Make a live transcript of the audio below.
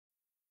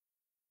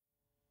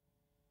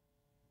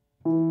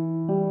I'll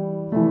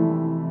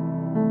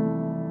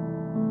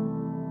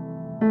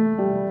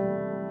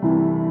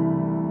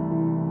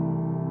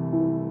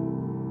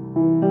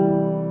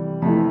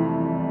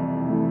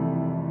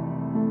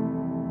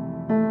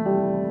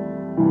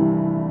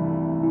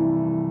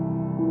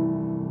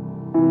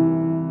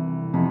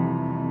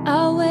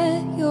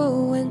wear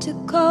your winter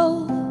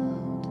coat,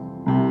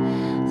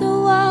 the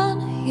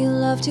one you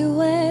love to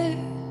wear,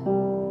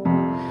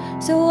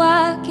 so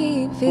I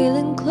keep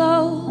feeling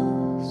close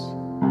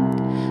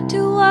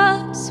to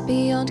what's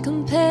beyond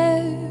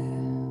compare.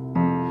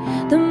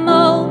 The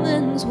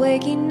moments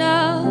waking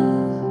up,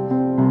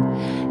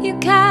 you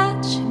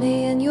catch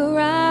me in your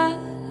eye,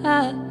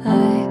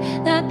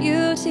 that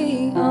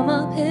beauty on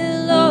my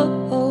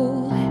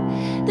pillow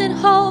that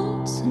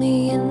holds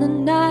me in the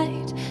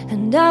night.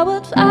 And I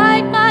would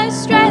find my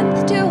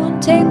strength to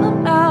untape my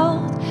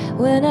mouth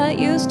when I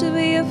used to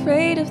be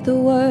afraid of the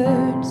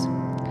words.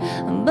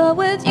 But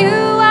with you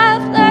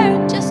I've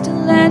learned just to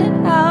let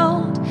it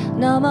out.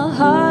 Now my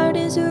heart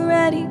is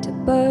ready to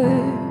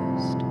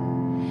burst,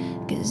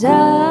 'cause I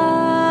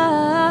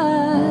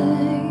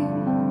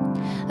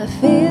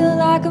feel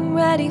like I'm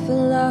ready for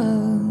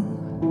love.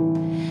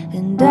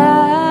 And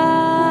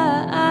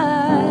I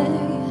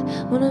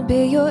wanna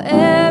be your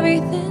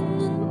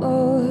everything and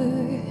more.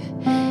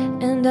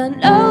 And I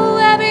know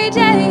every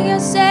day I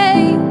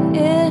say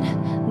it,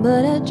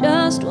 but I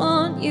just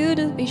want you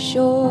to be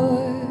sure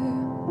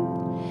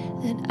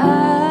that I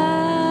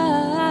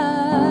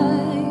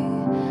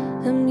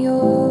am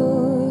yours.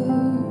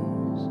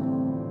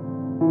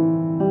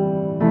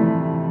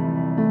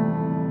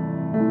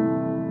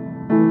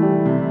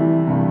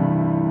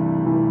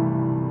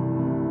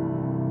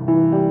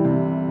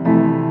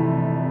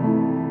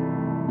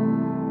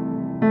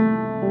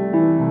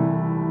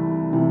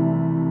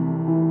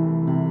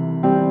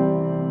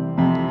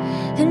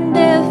 And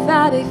if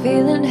I be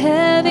feeling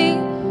heavy,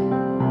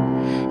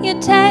 you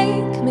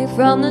take me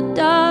from the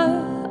dark.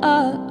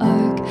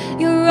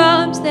 Your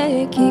arms,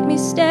 they keep me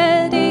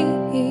steady,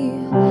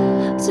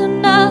 so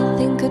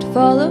nothing could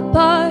fall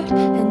apart.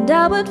 And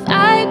I would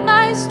find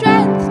my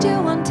strength to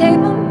untape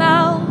my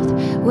mouth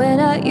when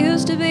I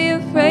used to be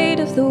afraid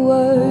of the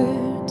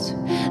words.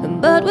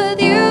 But with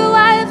you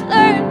I've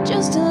learned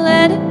just to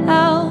let it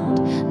out.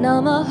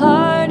 Now my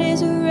heart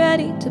is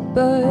ready to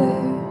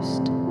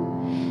burst,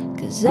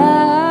 'cause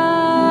I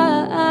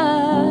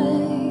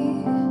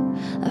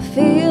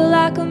feel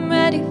like I'm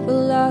ready for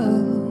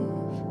love.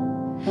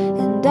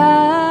 And I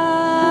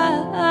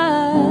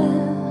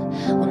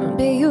wanna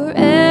be your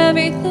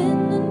everything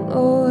and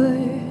more.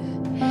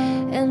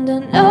 And I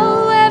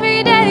know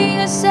every day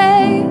I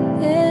say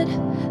it,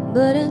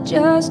 but I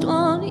just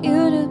want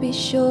you to be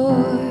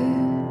sure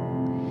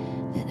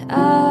that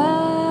I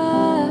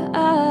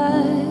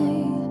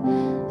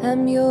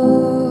am yours.